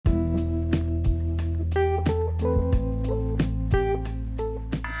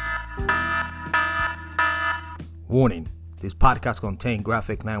Warning, this podcast contains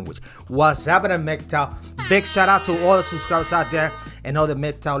graphic language. What's happening, MGTOW? Big shout out to all the subscribers out there and all the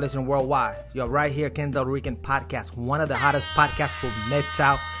MGTOW listeners worldwide. You're right here, Kendall Rican Podcast, one of the hottest podcasts for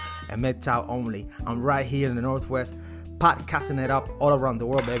MGTOW and MGTOW only. I'm right here in the Northwest, podcasting it up all around the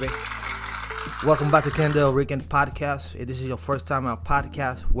world, baby. Welcome back to Kendall Rican Podcast. If this is your first time on a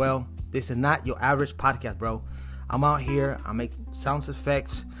podcast, well, this is not your average podcast, bro. I'm out here, I make sound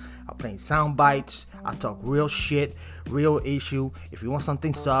effects, I play sound bites, I talk real shit, real issue. If you want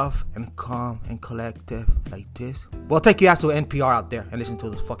something soft and calm and collective like this, well, take your ass to NPR out there and listen to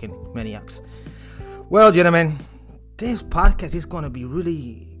those fucking maniacs. Well, gentlemen, this podcast is going to be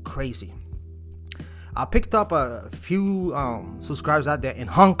really crazy. I picked up a few subscribers out there in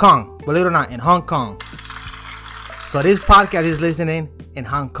Hong Kong, believe it or not, in Hong Kong. So this podcast is listening in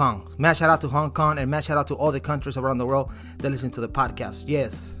Hong Kong. Mad shout out to Hong Kong and mad shout out to all the countries around the world that listen to the podcast.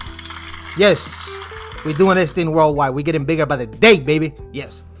 Yes, we're doing this thing worldwide. We're getting bigger by the day, baby.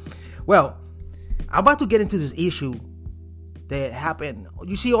 Yes. Well, I'm about to get into this issue that happened.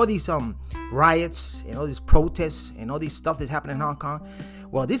 You see all these riots and all these protests and all this stuff that's happening in Hong Kong.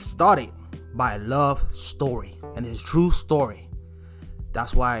 Well, this started by a love story, and it's a true story.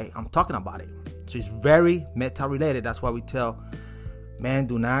 That's why I'm talking about it. So it's very meta related. That's why we tell men,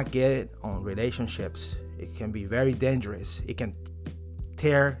 do not get on relationships. It can be very dangerous. It can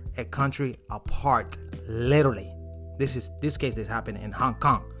tear a country apart, literally. This case is happening in Hong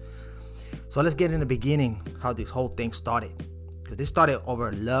Kong. So let's get in the beginning how this whole thing started. Because this started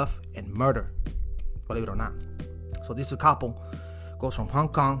over love and murder, believe it or not. So this couple goes from Hong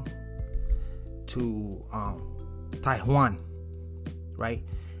Kong to Taiwan, right?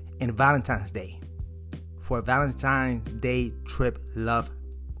 In Valentine's Day, for a Valentine's Day trip love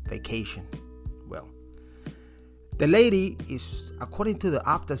vacation. Well, the lady is, according to the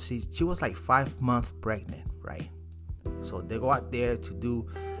autopsy, she was like 5 months pregnant, right? So they go out there to do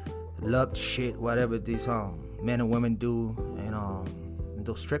love shit, whatever these men and women do in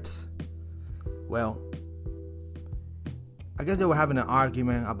those trips. Well, I guess they were having an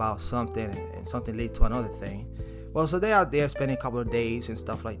argument about something, and something led to another thing. Well, so they're out there spending a couple of days and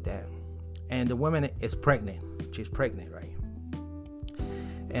stuff like that. And the woman is pregnant. She's pregnant, right?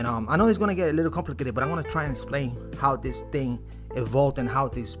 And I know it's going to get a little complicated, but I'm going to try and explain how this thing evolved and how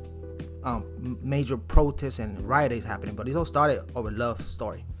this major protests and riot is happening. But it all started over love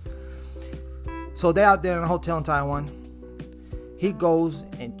story. So they're out there in a hotel in Taiwan. He goes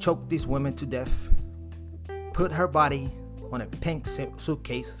and choked this woman to death. Put her body on a pink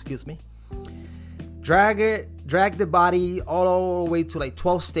suitcase, drag the body all the way to like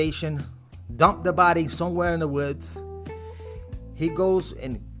 12th station, dump the body somewhere in the woods. He goes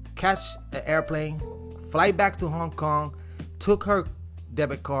and catch an airplane, fly back to Hong Kong, took her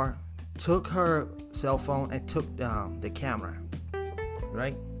debit card, took her cell phone, and took the camera,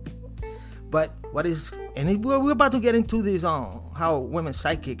 right? But we're about to get into this how women's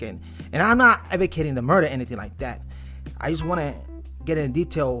psychic, and I'm not advocating the murder or anything like that. I just want to get in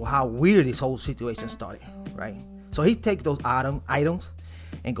detail how weird this whole situation started, right? So he takes those items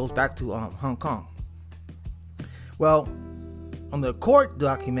and goes back to Hong Kong. Well, on the court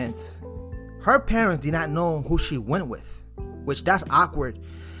documents, her parents did not know who she went with, which that's awkward,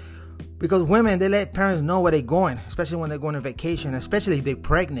 because women, they let parents know where they're going, especially when they're going on vacation, especially if they're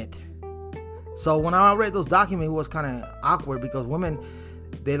pregnant. So when I read those documents, it was kind of awkward, because women,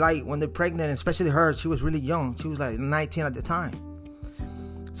 they like when they're pregnant, especially her, she was really young. She was like 19 at the time.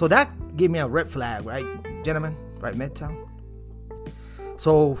 So that gave me a red flag, right, gentlemen? Right, MGTOW?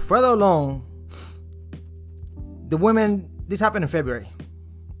 So further along, the women, this happened in February.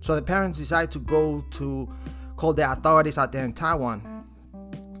 So the parents decided to call the authorities out there in Taiwan.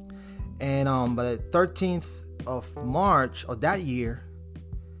 And by the 13th of March of that year,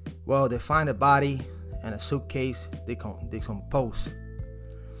 well, they find a body and a suitcase they compose.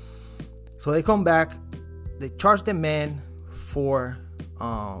 So they come back, they charge the man for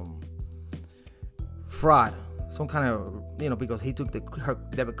fraud, some kind of, because he took her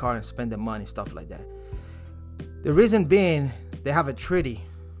debit card and spent the money, stuff like that. The reason being, they have a treaty.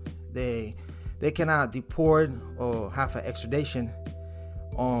 They cannot deport or have an extradition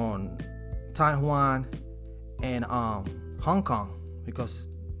on Taiwan and Hong Kong, because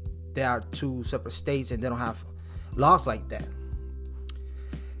they are two separate states and they don't have laws like that.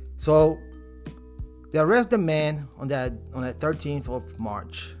 So they arrest the man on the 13th of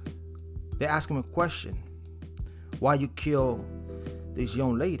March. They ask him a question: why you kill this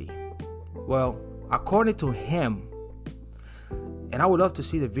young lady? Well, according to him, and I would love to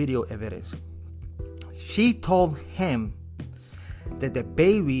see the video evidence, she told him that the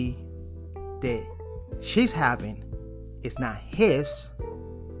baby that she's having is not his.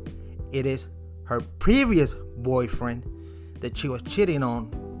 It is her previous boyfriend that she was cheating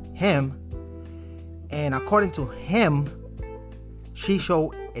on him. And according to him, she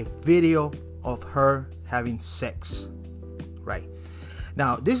showed a video of her having sex. Right.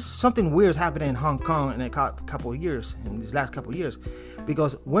 Now, this is something weird is happening in Hong Kong in a couple of years, in these last couple of years,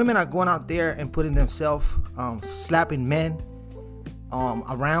 because women are going out there and putting themselves, slapping men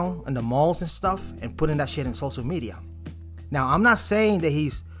around in the malls and stuff, and putting that shit in social media. Now, I'm not saying that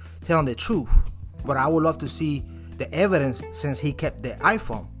he's telling the truth, but I would love to see the evidence since he kept the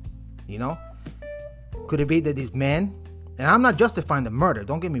iPhone. You know, could it be that these men, and I'm not justifying the murder,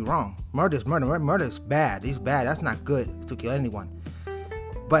 don't get me wrong, murder is murder. Murder is bad. It's bad. That's not good to kill anyone.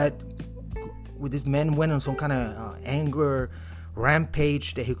 But with this man went on some kind of anger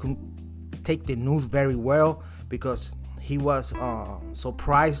rampage that he couldn't take the news very well, because he was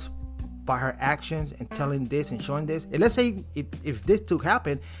surprised by her actions and telling this and showing this. And let's say if this took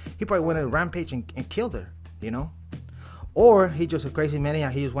happen, he probably went on a rampage and killed her, you know? Or he just a crazy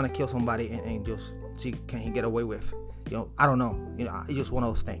maniac. He just want to kill somebody and just see can he get away with. You know, I don't know. You know, it's just one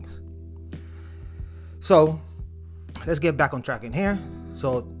of those things. So let's get back on track in here.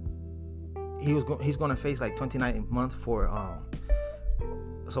 So he's going to face like 29 months for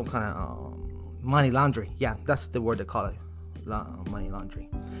some kind of money laundering. Yeah, that's the word they call it, money laundering.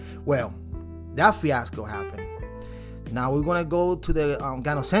 Well, that fiasco happened. Now we're going to go to the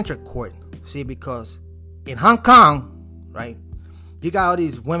gynocentric court. See, because in Hong Kong, right, you got all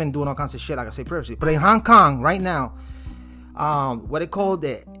these women doing all kinds of shit, like I said previously. But in Hong Kong right now, what they call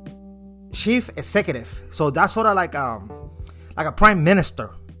the chief executive. So that's sort of like a prime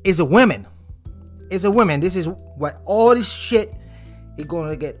minister. Is a woman. Is a woman. This is what all this shit is going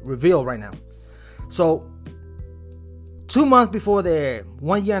to get revealed right now. So 2 months before their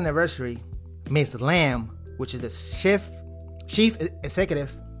 1 year anniversary, Miss Lam, which is the chief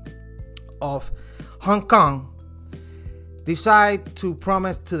executive of Hong Kong, decide to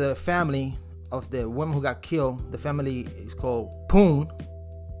promise to the family of the woman who got killed. The family is called Poon.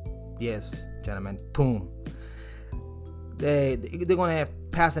 Yes, gentlemen, Poon. They're going to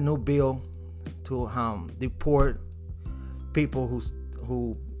pass a new bill to deport people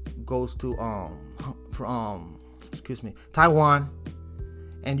who goes to Taiwan.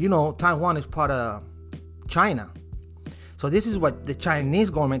 And you know, Taiwan is part of China. So this is what the Chinese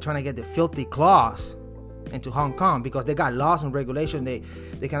government trying to get the filthy claws into Hong Kong, because they got laws and regulation.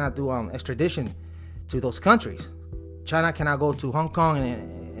 They cannot do extradition to those countries. China cannot go to Hong Kong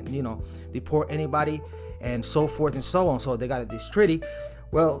and you know, deport anybody and so forth and so on. So they got this treaty.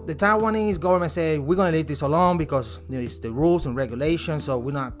 Well, the Taiwanese government said, we're going to leave this alone because it's the rules and regulations, so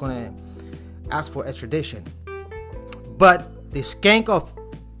we're not going to ask for extradition. But the skank of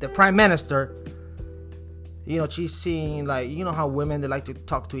the prime minister, you know, she's seeing, like, you know how women, they like to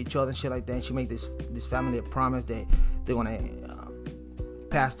talk to each other and shit like that. And she made this family a promise that they're going to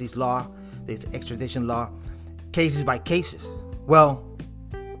pass this law, this extradition law, cases by cases. Well,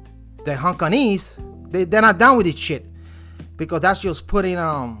 the Hong Kongese, they're not down with this shit, because that's just putting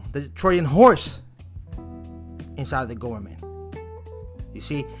the Trojan horse inside the government. You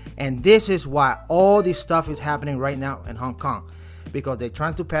see? And this is why all this stuff is happening right now in Hong Kong, because they're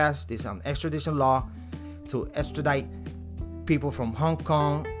trying to pass this extradition law to extradite people from Hong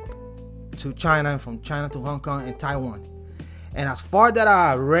Kong to China, and from China to Hong Kong and Taiwan. And as far that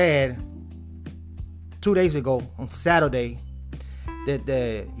I read 2 days ago on Saturday, that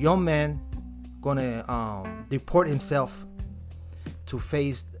the young man gonna deport himself to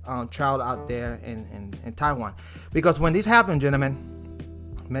face trial out there in Taiwan. Because when this happened, gentlemen,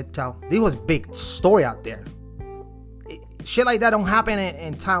 MGTOW, this was a big story out there. Shit like that don't happen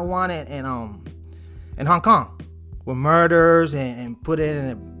in Taiwan and Hong Kong, with murders and put it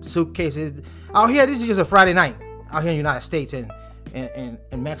in suitcases. Out here, this is just a Friday night. Out here in the United States and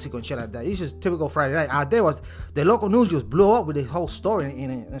Mexico and shit like that. It's just typical Friday night. Out there was the local news just blew up with this whole story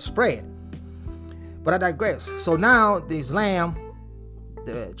and spread. But I digress. So now this Lam,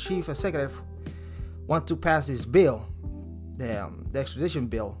 the chief executive, want to pass this bill, the extradition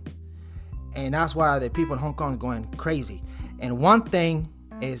bill, and that's why the people in Hong Kong are going crazy. And one thing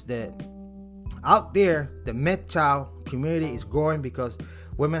is that out there, the MGTOW community is growing because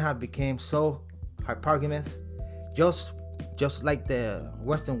women have become so hypergamous, just like the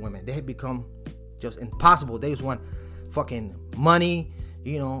Western women. They have become just impossible. They just want fucking money,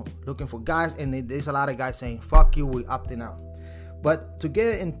 you know, looking for guys, and there's a lot of guys saying, fuck you, we opting out. But to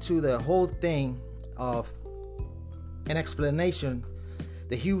get into the whole thing of an explanation,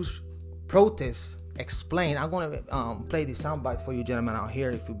 the huge protests explain. I'm going to play the soundbite for you gentlemen out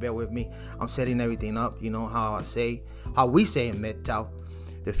here. If you bear with me, I'm setting everything up. You know how we say in MGTOW,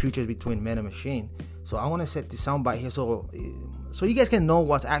 the future is between man and machine. So I want to set the soundbite here so you guys can know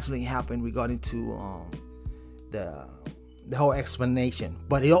what's actually happened regarding to the whole explanation.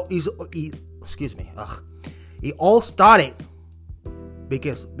 But it all started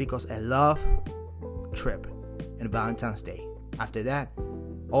because a love trip and Valentine's Day. After that,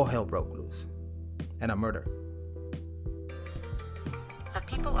 all hell broke loose and a murder. The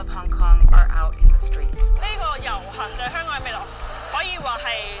people of Hong Kong are out in the streets.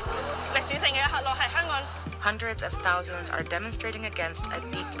 Hundreds of thousands are demonstrating against a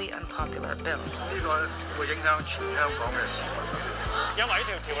deeply unpopular bill.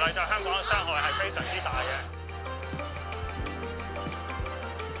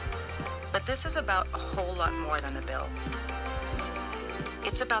 But this is about a whole lot more than a bill.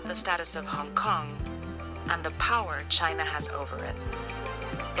 It's about the status of Hong Kong and the power China has over it.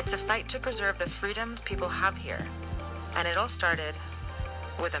 It's a fight to preserve the freedoms people have here, and it all started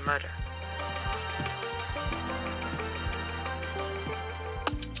with a murder.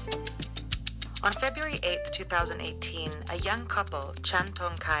 On February 8th, 2018, a young couple, Chan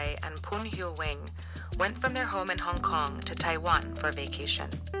Tong-kai and Poon Hyo-wing, went from their home in Hong Kong to Taiwan for vacation.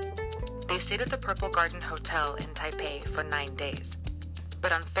 They stayed at the Purple Garden Hotel in Taipei for 9 days.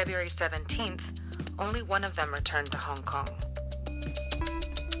 But on February 17th, only one of them returned to Hong Kong.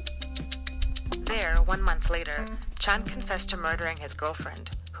 There, 1 month later, Chan confessed to murdering his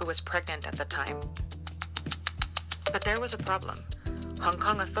girlfriend, who was pregnant at the time. But there was a problem. Hong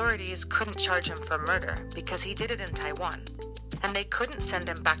Kong authorities couldn't charge him for murder because he did it in Taiwan. And they couldn't send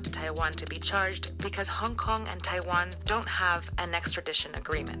him back to Taiwan to be charged because Hong Kong and Taiwan don't have an extradition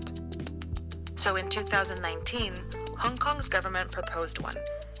agreement. So in 2019, Hong Kong's government proposed one.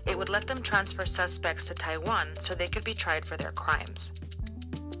 It would let them transfer suspects to Taiwan so they could be tried for their crimes.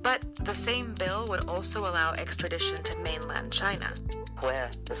 But the same bill would also allow extradition to mainland China,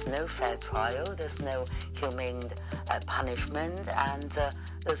 where there's no fair trial, there's no humane punishment, and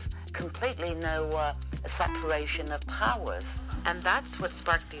there's completely no separation of powers. And that's what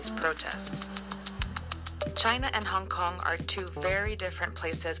sparked these protests. China and Hong Kong are two very different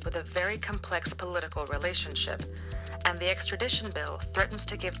places with a very complex political relationship, and the extradition bill threatens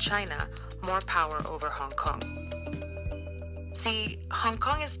to give China more power over Hong Kong. See, Hong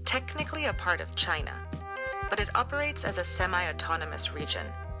Kong is technically a part of China, but it operates as a semi-autonomous region.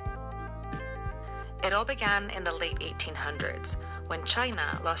 It all began in the late 1800s, when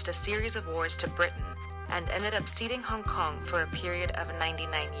China lost a series of wars to Britain and ended up ceding Hong Kong for a period of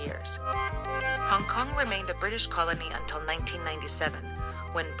 99 years. Hong Kong remained a British colony until 1997,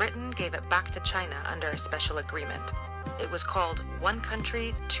 when Britain gave it back to China under a special agreement. It was called One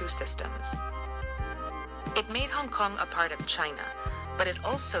Country, Two Systems. It made Hong Kong a part of China, but it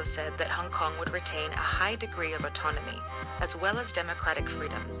also said that Hong Kong would retain a high degree of autonomy, as well as democratic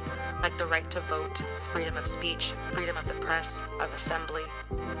freedoms, like the right to vote, freedom of speech, freedom of the press, of assembly.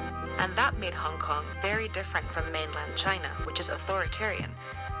 And that made Hong Kong very different from mainland China, which is authoritarian.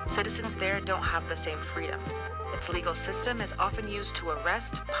 Citizens there don't have the same freedoms. Its legal system is often used to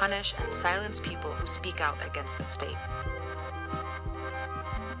arrest, punish, and silence people who speak out against the state.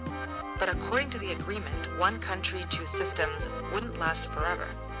 But according to the agreement, one country, two systems wouldn't last forever.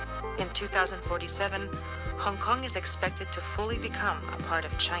 In 2047, Hong Kong is expected to fully become a part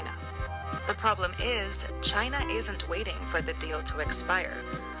of China. The problem is, China isn't waiting for the deal to expire.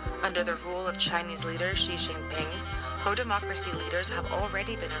 Under the rule of Chinese leader Xi Jinping, pro-democracy leaders have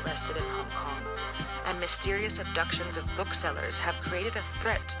already been arrested in Hong Kong, and mysterious abductions of booksellers have created a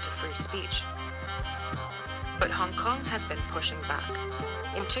threat to free speech. But Hong Kong has been pushing back.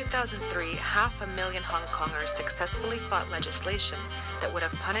 In 2003, 500,000 Hong Kongers successfully fought legislation that would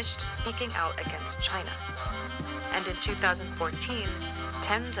have punished speaking out against China. And in 2014,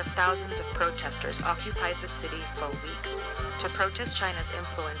 tens of thousands of protesters occupied the city for weeks to protest China's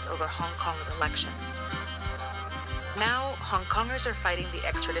influence over Hong Kong's elections. Now, Hong Kongers are fighting the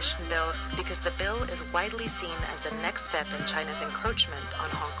extradition bill because the bill is widely seen as the next step in China's encroachment on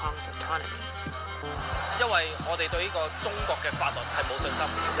Hong Kong's autonomy. 因為我哋對呢個中國嘅法律係冇信心。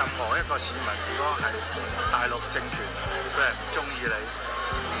任何一個市民，如果係大陸政權，佢係唔中意你，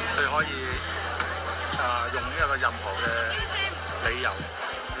佢可以用一個任何嘅理由。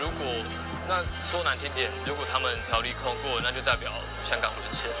如果那說難聽點，如果他們條例通過，那就代表香港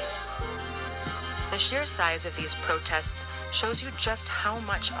淪陷。The sheer size of these protests shows you just how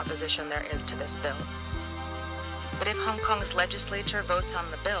much opposition there is to this bill. But if Hong Kong's legislature votes on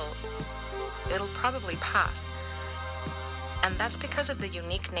the bill, it'll probably pass. And that's because of the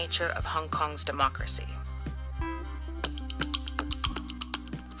unique nature of Hong Kong's democracy.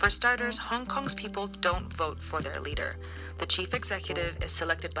 For starters, Hong Kong's people don't vote for their leader. The chief executive is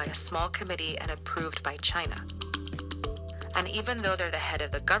selected by a small committee and approved by China. And even though they're the head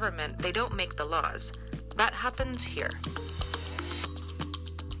of the government, they don't make the laws. That happens here.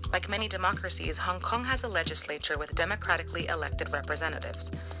 Like many democracies, Hong Kong has a legislature with democratically elected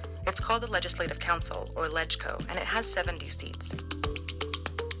representatives. It's called the Legislative Council, or LegCo, and it has 70 seats.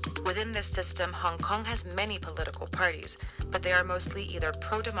 Within this system, Hong Kong has many political parties, but they are mostly either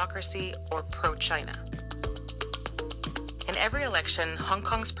pro-democracy or pro-China. In every election, Hong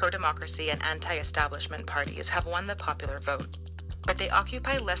Kong's pro-democracy and anti-establishment parties have won the popular vote, but they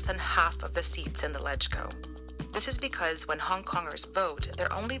occupy less than half of the seats in the LegCo. This is because when Hong Kongers vote,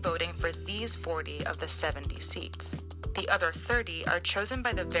 they're only voting for these 40 of the 70 seats. The other 30 are chosen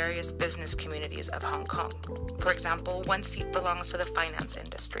by the various business communities of Hong Kong. For example, one seat belongs to the finance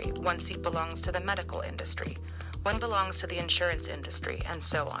industry, one seat belongs to the medical industry, one belongs to the insurance industry, and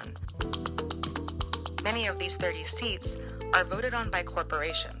so on. Many of these 30 seats are voted on by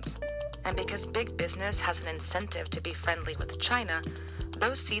corporations. And because big business has an incentive to be friendly with China,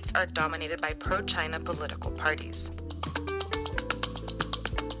 those seats are dominated by pro-China political parties.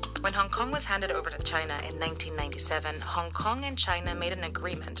 When Hong Kong was handed over to China in 1997, Hong Kong and China made an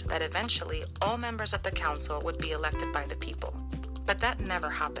agreement that eventually all members of the council would be elected by the people. But that never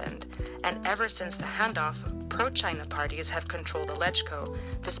happened, and ever since the handoff, pro-China parties have controlled the LegCo,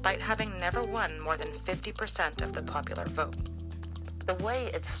 despite having never won more than 50% of the popular vote. The way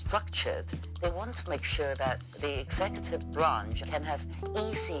it's structured, they want to make sure that the executive branch can have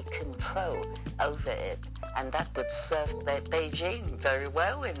easy control over it, and that would serve Beijing very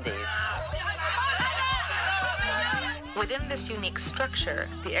well indeed. Within this unique structure,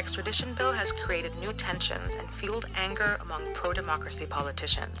 the extradition bill has created new tensions and fueled anger among pro-democracy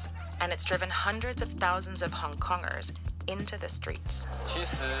politicians, and it's driven hundreds of thousands of Hong Kongers into the streets. 其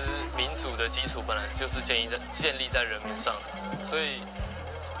实民主的基础本来就是建立在人民上的，所以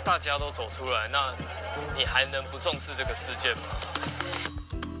大家都走出来，那你还能不重视这个事件吗？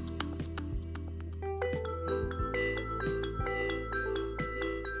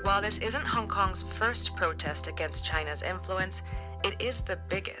 While this isn't Hong Kong's first protest against China's influence, it is the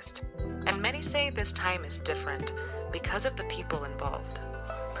biggest. And many say this time is different because of the people involved.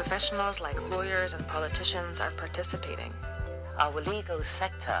 Professionals like lawyers and politicians are participating. Our legal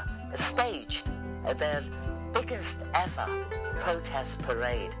sector staged their biggest ever protest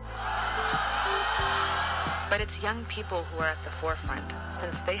parade. But it's young people who are at the forefront,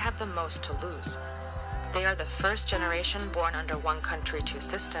 since they have the most to lose. They are the first generation born under one country, two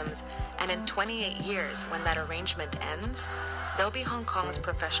systems, and in 28 years, when that arrangement ends, they'll be Hong Kong's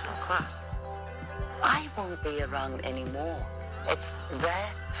professional class. I won't be around anymore. It's their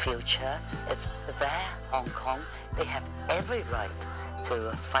future, it's their Hong Kong. They have every right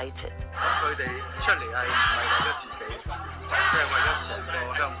to fight it. 佢哋出嚟係唔係為咗自己，即係為咗成個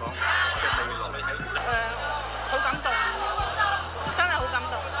香港嘅未來。好感動，真係好感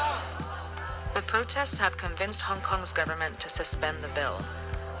動。 The protests have convinced Hong Kong's government to suspend the bill,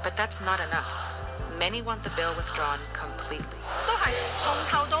 but that's not enough. Many want the bill withdrawn completely. 都係從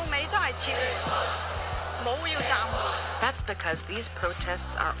頭到尾都係撤回，冇要暫緩。 That's because these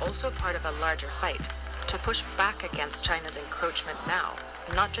protests are also part of a larger fight to push back against China's encroachment now,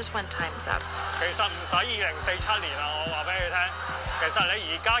 not just when time's up. 其實唔使2047年啦，我話俾你聽。其實你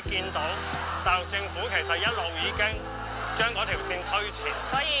而家見到大陸政府其實一路已經將嗰條線推前。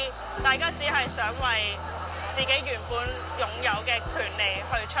所以大家只係想為自己原本擁有嘅權利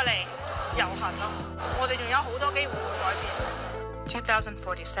去出嚟遊行咯。我哋仲有好多機會會改變。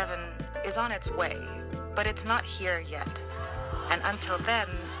 2047 is on its way, but it's not here yet. And until then,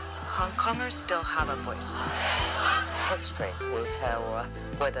 Hong Kongers still have a voice. History will tell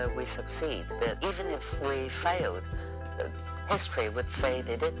whether we succeed, but even if we failed, history would say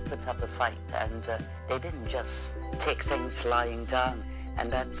they did put up a fight and they didn't just take things lying down,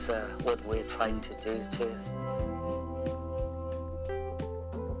 and that's what we're trying to do too.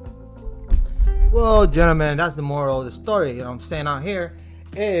 Well, gentlemen, that's the moral of the story. You know what I'm saying out here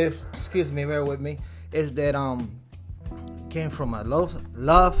is, excuse me, bear with me, is that came from a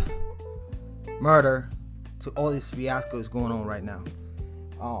love murder to all these fiascos going on right now.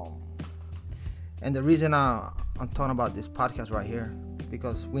 And the reason I'm talking about this podcast right here,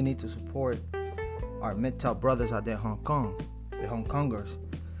 because we need to support our MGTOW brothers out there in Hong Kong, the Hong Kongers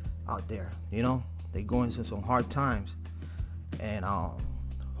out there. You know, they're going through some hard times, and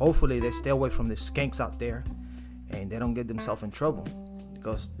hopefully they stay away from the skanks out there and they don't get themselves in trouble.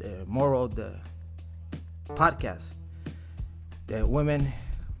 Because the moral of the podcast that women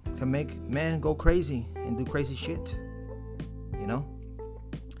can make men go crazy and do crazy shit. You know?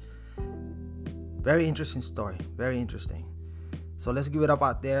 Very interesting story. Very interesting. So let's give it up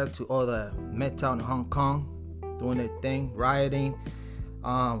out there to all the MGTOW in Hong Kong doing their thing, rioting,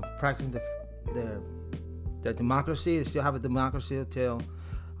 practicing the democracy. They still have a democracy until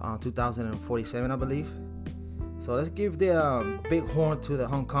 2047, I believe. So let's give the big horn to the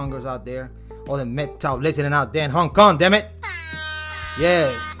Hong Kongers out there, all the MGTOW listening out there in Hong Kong, damn it.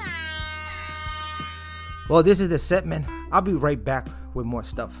 Yes. Well, this is the segment. I'll be right back with more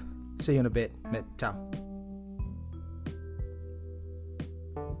stuff. See you in a bit, MGTOW.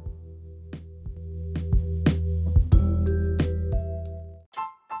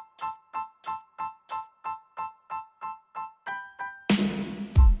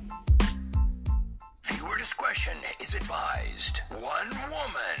 Viewer discretion is advised. One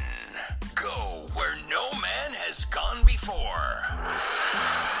woman. Go where no man has gone before.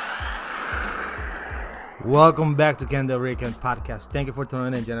 Welcome back to Ken the Rican Podcast. Thank you for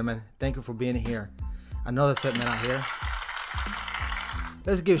tuning in, gentlemen. Thank you for being here. Another segment out here.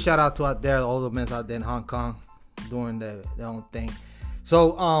 Let's give a shout out to out there, all the men out there in Hong Kong doing their own thing.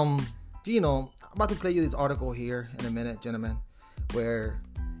 So, you know, I'm about to play you this article here in a minute, gentlemen, where,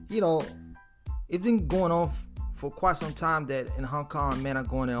 you know, it's been going on for quite some time that in Hong Kong, men are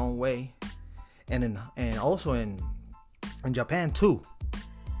going their own way, and also in Japan too.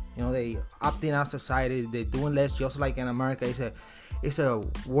 You know, they opting out society. They're doing less, just like in America. It's a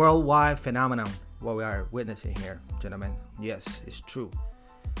worldwide phenomenon what we are witnessing here, gentlemen. Yes, it's true.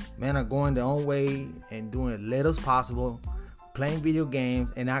 Men are going their own way and doing as little as possible, playing video games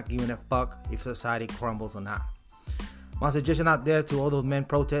and not giving a fuck if society crumbles or not. My suggestion out there to all those men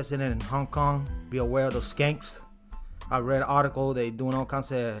protesting in Hong Kong: be aware of those skanks. I read an article. They doing all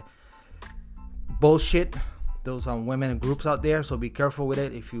kinds of bullshit. Those women groups out there, so be careful with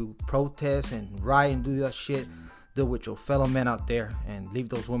it. If you protest and riot and do that shit, do it with your fellow men out there and leave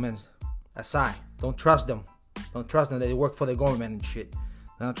those women aside. Don't trust them. Don't trust them. They work for the government and shit.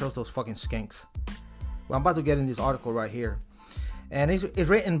 Don't trust those fucking skanks. Well, I'm about to get in this article right here, and it's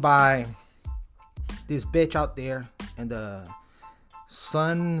written by this bitch out there in the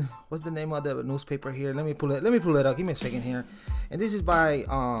Sun. What's the name of the newspaper here? Let me pull it up. Give me a second here. And this is by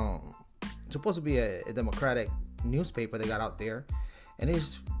supposed to be a Democratic newspaper they got out there, and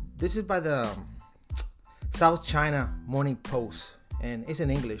this is by the South China Morning Post, and it's in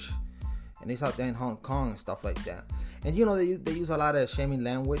English, and it's out there in Hong Kong and stuff like that. And you know, they use a lot of shaming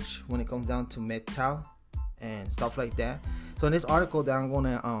language when it comes down to MGTOW and stuff like that. So in this article that I'm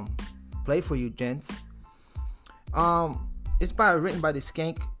gonna play for you, gents, it's written by the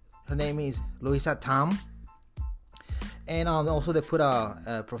skank. Her name is Louisa Tam. And also they put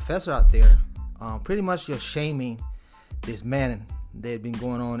a professor out there, pretty much just shaming this man that had been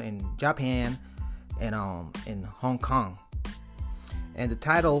going on in Japan and in Hong Kong. And the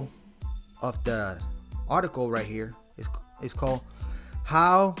title of the article right here is called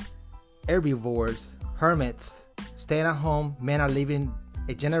 "How Herbivores, Hermits, Staying at Home Men Are Leaving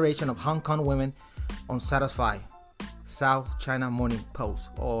a Generation of Hong Kong Women Unsatisfied." South China Morning Post.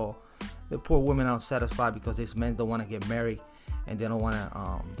 Or the poor women are unsatisfied because these men don't want to get married and they don't want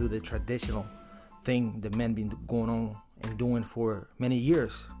to do the traditional thing the men been going on and doing for many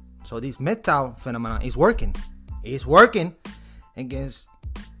years. So this MGTOW phenomenon is working. It's working against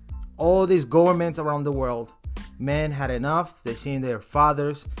all these governments around the world. Men had enough. They seen their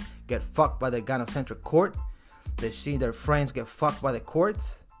fathers get fucked by the gynocentric court. They see their friends get fucked by the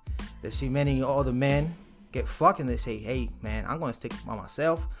courts. They see many other men get fucked and they say, hey man, I'm going to stick by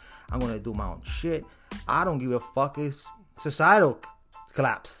myself. I'm going to do my own shit. I don't give a fuck if societal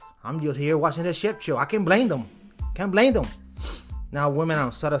collapse. I'm just here watching the shit show. I can't blame them. Can't blame them. Now women are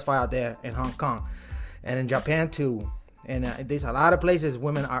unsatisfied out there in Hong Kong and in Japan too. And there's a lot of places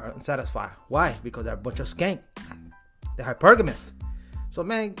women are unsatisfied. Why? Because they're a bunch of skank. They're hypergamous. So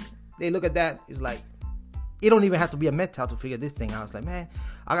man, they look at that. It's like, it don't even have to be a MGTOW to figure this thing out. It's like, man,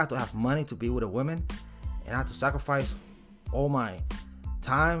 I got to have money to be with a woman and I have to sacrifice all my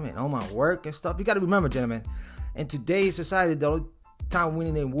time and all my work and stuff. You got to remember, gentlemen, in today's society, the only time we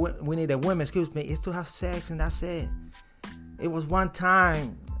need a woman, is to have sex, and that's it. It was one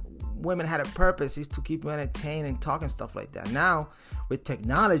time women had a purpose, is to keep you entertained and talking stuff like that. Now with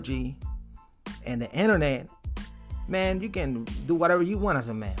technology and the internet, man, you can do whatever you want as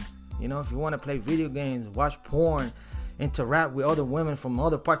a man. You know, if you want to play video games, watch porn, interact with other women from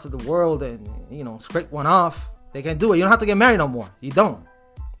other parts of the world, and you know, scrape one off, they can do it. You don't have to get married no more. You don't.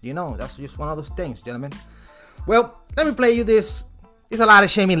 You know, that's just one of those things, gentlemen. Well, let me play you this. There's a lot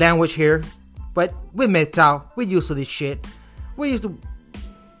of shaming language here, but with MGTOW, we're used to this shit. We used to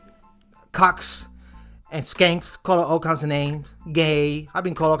cocks and skanks, call all kinds of names. Gay. I've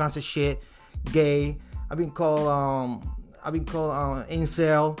been called all kinds of shit. Gay. I've been called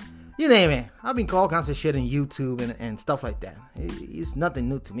incel. You name it. I've been called all kinds of shit on YouTube and stuff like that. It's nothing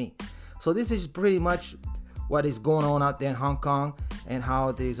new to me. So this is pretty much what is going on out there in Hong Kong, and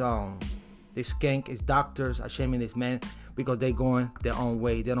how these skank is doctors are shaming these men because they going their own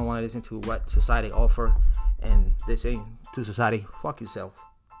way. They don't want to listen to what society offer, and they say to society, fuck yourself.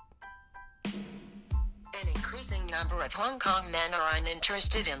 An increasing number of Hong Kong men are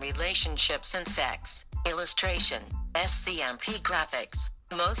uninterested in relationships and sex. Illustration, SCMP graphics.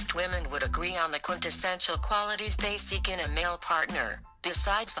 Most women would agree on the quintessential qualities they seek in a male partner.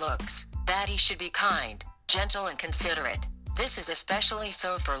 Besides looks, that he should be kind, gentle and considerate. This is especially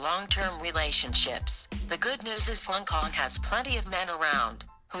so for long-term relationships. The good news is Hong Kong has plenty of men around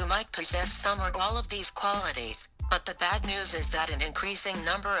who might possess some or all of these qualities, but the bad news is that an increasing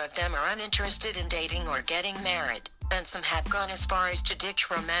number of them are uninterested in dating or getting married, and some have gone as far as to ditch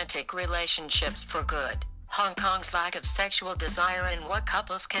romantic relationships for good. Hong Kong's lack of sexual desire and what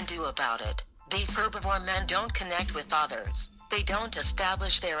couples can do about it. These herbivore men don't connect with others. They don't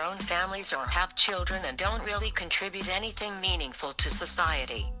establish their own families or have children, and don't really contribute anything meaningful to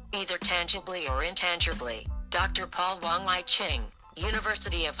society, either tangibly or intangibly. Dr. Paul Wong Lai Ching,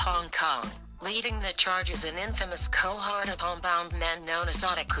 University of Hong Kong, leading the charge is an infamous cohort of homebound men known as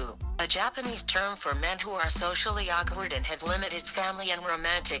otaku, a Japanese term for men who are socially awkward and have limited family and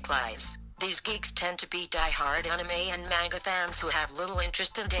romantic lives. These geeks tend to be die-hard anime and manga fans who have little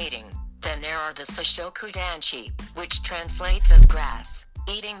interest in dating. Then there are the Sashoku Danshi, which translates as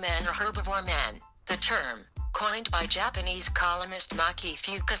grass-eating men or herbivore men. The term, coined by Japanese columnist Maki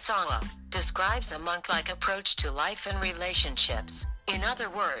Fukasawa, describes a monk-like approach to life and relationships. In other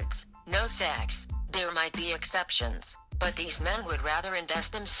words, no sex. There might be exceptions, but these men would rather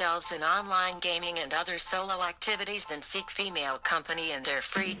invest themselves in online gaming and other solo activities than seek female company in their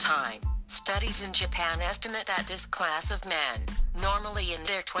free time. Studies in Japan estimate that this class of men, normally in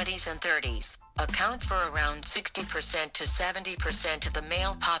their 20s and 30s, account for around 60% to 70% of the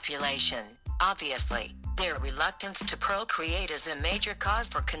male population. Obviously, their reluctance to procreate is a major cause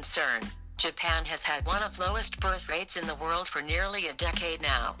for concern. Japan has had one of the lowest birth rates in the world for nearly a decade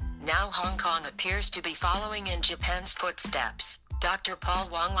now. Now Hong Kong appears to be following in Japan's footsteps. Dr. Paul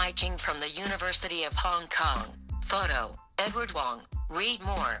Wong Lai Ching from the University of Hong Kong. Photo, Edward Wong. Read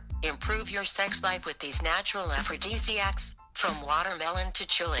more. Improve your sex life with these natural aphrodisiacs, from watermelon to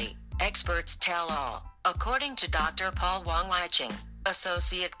chili. Experts tell all. According to Dr. Paul Wong Lai Ching,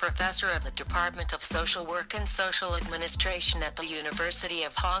 Associate Professor of the Department of Social Work and Social Administration at the University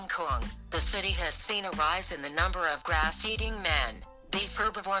of Hong Kong, the city has seen a rise in the number of grass-eating men. These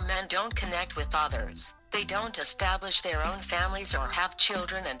herbivore men don't connect with others. They don't establish their own families or have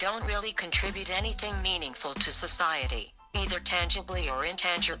children, and don't really contribute anything meaningful to society, either tangibly or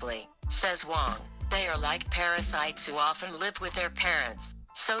intangibly, says Wong. They are like parasites who often live with their parents,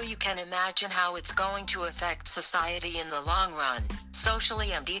 so you can imagine how it's going to affect society in the long run,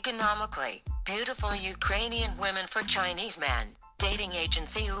 socially and economically. Beautiful Ukrainian women for Chinese men. Dating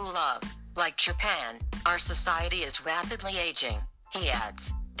agency who love. Like Japan, our society is rapidly aging, he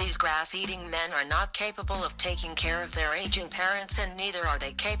adds. These grass-eating men are not capable of taking care of their aging parents, and neither are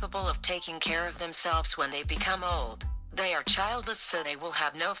they capable of taking care of themselves when they become old. They are childless, so they will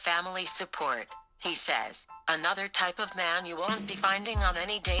have no family support, he says. Another type of man you won't be finding on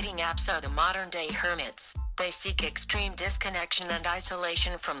any dating apps are the modern-day hermits. They seek extreme disconnection and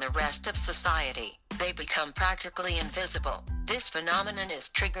isolation from the rest of society. They become practically invisible. This phenomenon is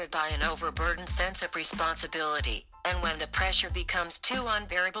triggered by an overburdened sense of responsibility, and when the pressure becomes too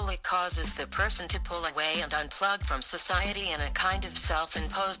unbearable, it causes the person to pull away and unplug from society in a kind of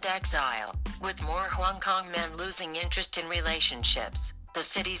self-imposed exile. With more Hong Kong men losing interest in relationships, the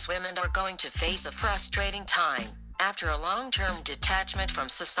city's women are going to face a frustrating time. After a long-term detachment from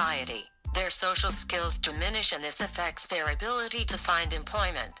society, their social skills diminish, and this affects their ability to find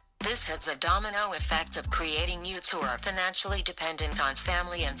employment. This has a domino effect of creating youths who are financially dependent on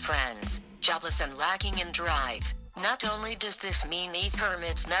family and friends, jobless and lacking in drive. Not only does this mean these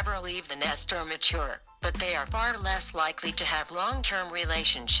hermits never leave the nest or mature, but they are far less likely to have long-term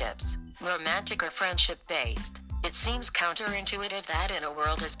relationships, romantic or friendship-based. It seems counterintuitive that in a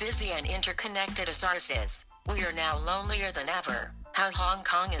world as busy and interconnected as ours is, we are now lonelier than ever. How Hong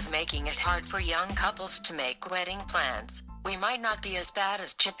Kong is making it hard for young couples to make wedding plans. We might not be as bad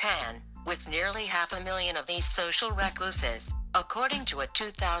as Japan, with nearly 500,000 of these social recluses, according to a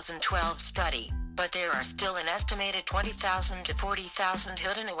 2012 study, but there are still an estimated 20,000 to 40,000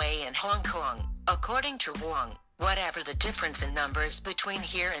 hidden away in Hong Kong. According to Wong, Whatever the difference in numbers between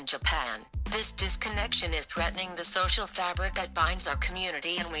here and Japan, this disconnection is threatening the social fabric that binds our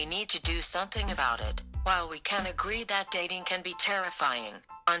community, and we need to do something about it. While we can agree that dating can be terrifying,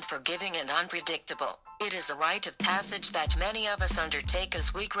 unforgiving and unpredictable, it is a rite of passage that many of us undertake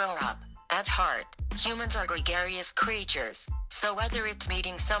as we grow up. At heart, humans are gregarious creatures, so whether it's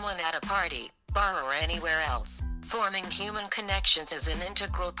meeting someone at a party, bar or anywhere else, forming human connections is an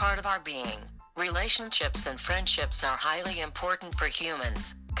integral part of our being. Relationships and friendships are highly important for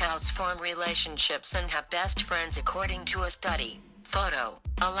humans. Cows form relationships and have best friends according to a study. Photo,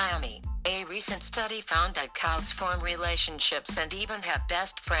 Alami. A recent study found that cows form relationships and even have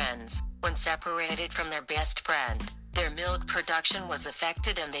best friends when separated from their best friend. Their milk production was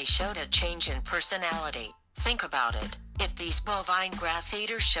affected and they showed a change in personality. Think about it. If these bovine grass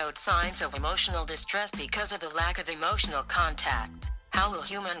eaters showed signs of emotional distress because of a lack of emotional contact, how will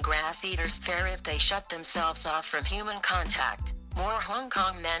human grass eaters fare if they shut themselves off from human contact? More Hong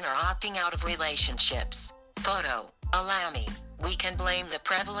Kong men are opting out of relationships. Photo, Alami. We can blame the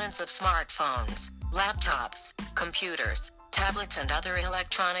prevalence of smartphones, laptops, computers, tablets and other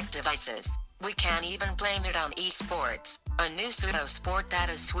electronic devices. We can even blame it on esports, a new pseudo-sport that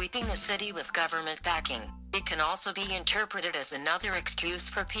is sweeping the city with government backing. It can also be interpreted as another excuse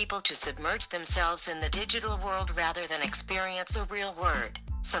for people to submerge themselves in the digital world rather than experience the real world.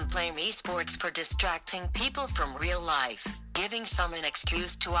 Some blame esports for distracting people from real life, giving some an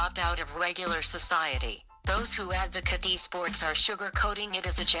excuse to opt out of regular society. Those who advocate esports are sugarcoating it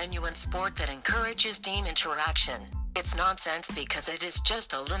as a genuine sport that encourages team interaction. It's nonsense because it is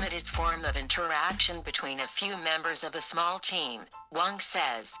just a limited form of interaction between a few members of a small team. Wang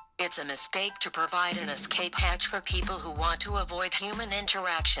says, it's a mistake to provide an escape hatch for people who want to avoid human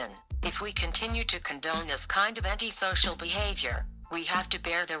interaction. If we continue to condone this kind of antisocial behavior, we have to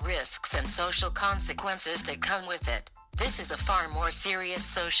bear the risks and social consequences that come with it. This is a far more serious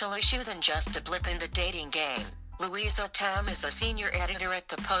social issue than just a blip in the dating game. Louisa Tam is a senior editor at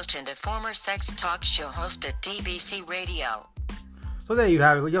The Post and a former sex talk show host at DBC Radio. So there you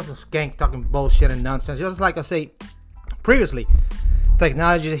have it. We're just a skank talking bullshit and nonsense. Just like I say previously,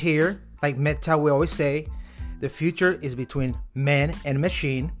 technology is here. Like MGTOW, we always say, the future is between man and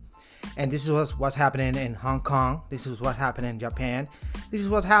machine. And this is what's happening in Hong Kong. This is what's happening in Japan. This is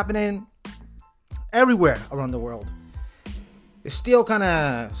what's happening everywhere around the world. It's still kind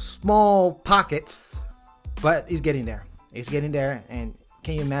of small pockets, but it's getting there. It's getting there. And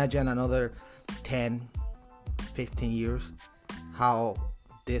can you imagine another 10, 15 years how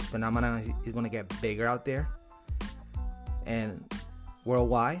this phenomenon is going to get bigger out there and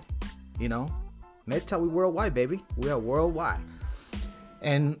worldwide? You know, MGTOW, we worldwide, baby. We are worldwide.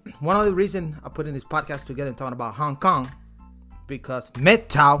 And one of the reasons I put in this podcast together and talking about Hong Kong, because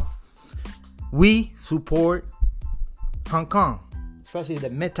MGTOW, we support Hong Kong, especially the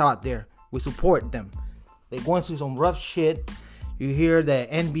MGTOW out there. We support them. They're going through some rough shit. You hear the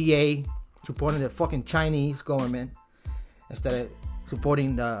NBA supporting the fucking Chinese government instead of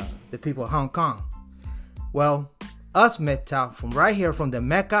supporting the people of Hong Kong. Well, us MGTOW, from right here, from the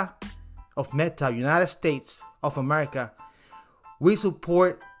Mecca of MGTOW, United States of America, we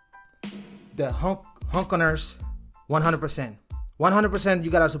support the Hong Kongers 100%. 100% you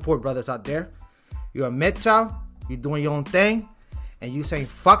gotta support brothers out there. You're a MGTOW, you're doing your own thing, and you saying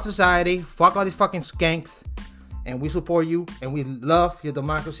fuck society, fuck all these fucking skanks, and we support you, and we love your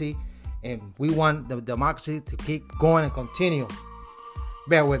democracy, and we want the democracy to keep going and continue.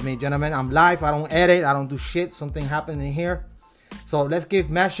 Bear with me, gentlemen. I'm live. I don't edit. I don't do shit. Something happened in here. So let's give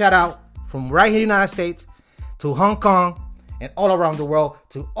mass shout out from right here in the United States to Hong Kong and all around the world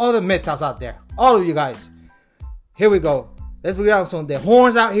to all the MGTOWs out there. All of you guys. Here we go. Let's bring out some of the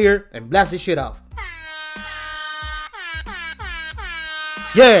horns out here and blast this shit off.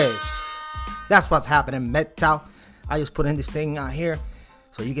 Yes. That's what's happening, MGTOW. I just put in this thing out here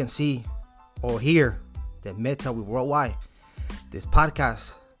so you can see or hear that MGTOW we worldwide. This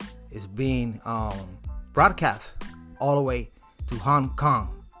podcast is being broadcast all the way to Hong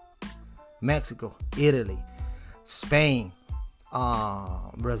Kong, Mexico, Italy, Spain,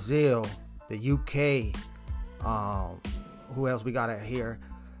 Brazil, the UK, who else we got out here?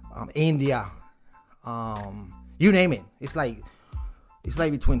 India, you name it. It's like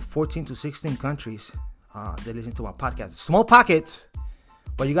between 14 to 16 countries that listen to my podcast. Small pockets,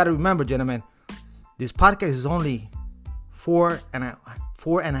 but you got to remember, gentlemen, this podcast is only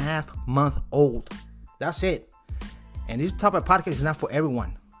 4.5 months old. That's it. And this type of podcast is not for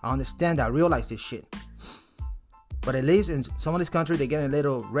everyone. I understand that. I realize this shit. But at least in some of these countries, they're getting a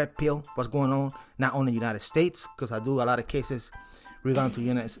little red pill what's going on, not only in the United States, because I do a lot of cases regarding to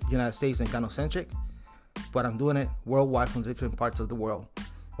United States and gynocentric. but I'm doing it worldwide from different parts of the world.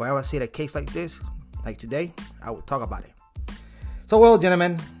 Wherever I see a case like this, like today, I will talk about it. So, well,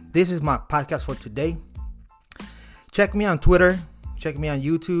 gentlemen, this is my podcast for today. Check me on Twitter. Check me on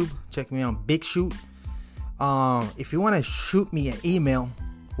YouTube. Check me on Big Shoot. If you want to shoot me an email,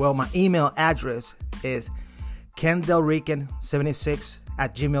 well, my email address is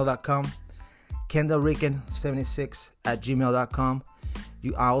KendallRican76@gmail.com. KendallRican76@gmail.com.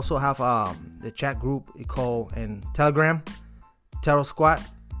 I also have the chat group called in Telegram, Terror Squad,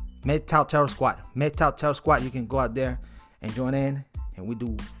 MGTOW Terror Squad. MGTOW Terror Squad. You can go out there and join in, and we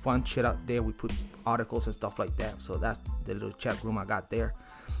do fun shit out there. We put articles and stuff like that. So that's the little chat room I got there.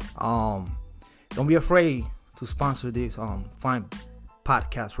 Don't be afraid to sponsor this fine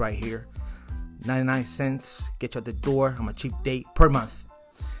podcast right here. 99 cents, get you at the door. I'm a cheap date per month.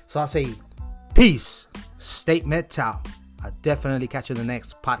 So I say peace. Stay MGTOW. I'll definitely catch you in the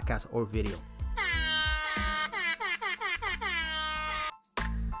next podcast or video.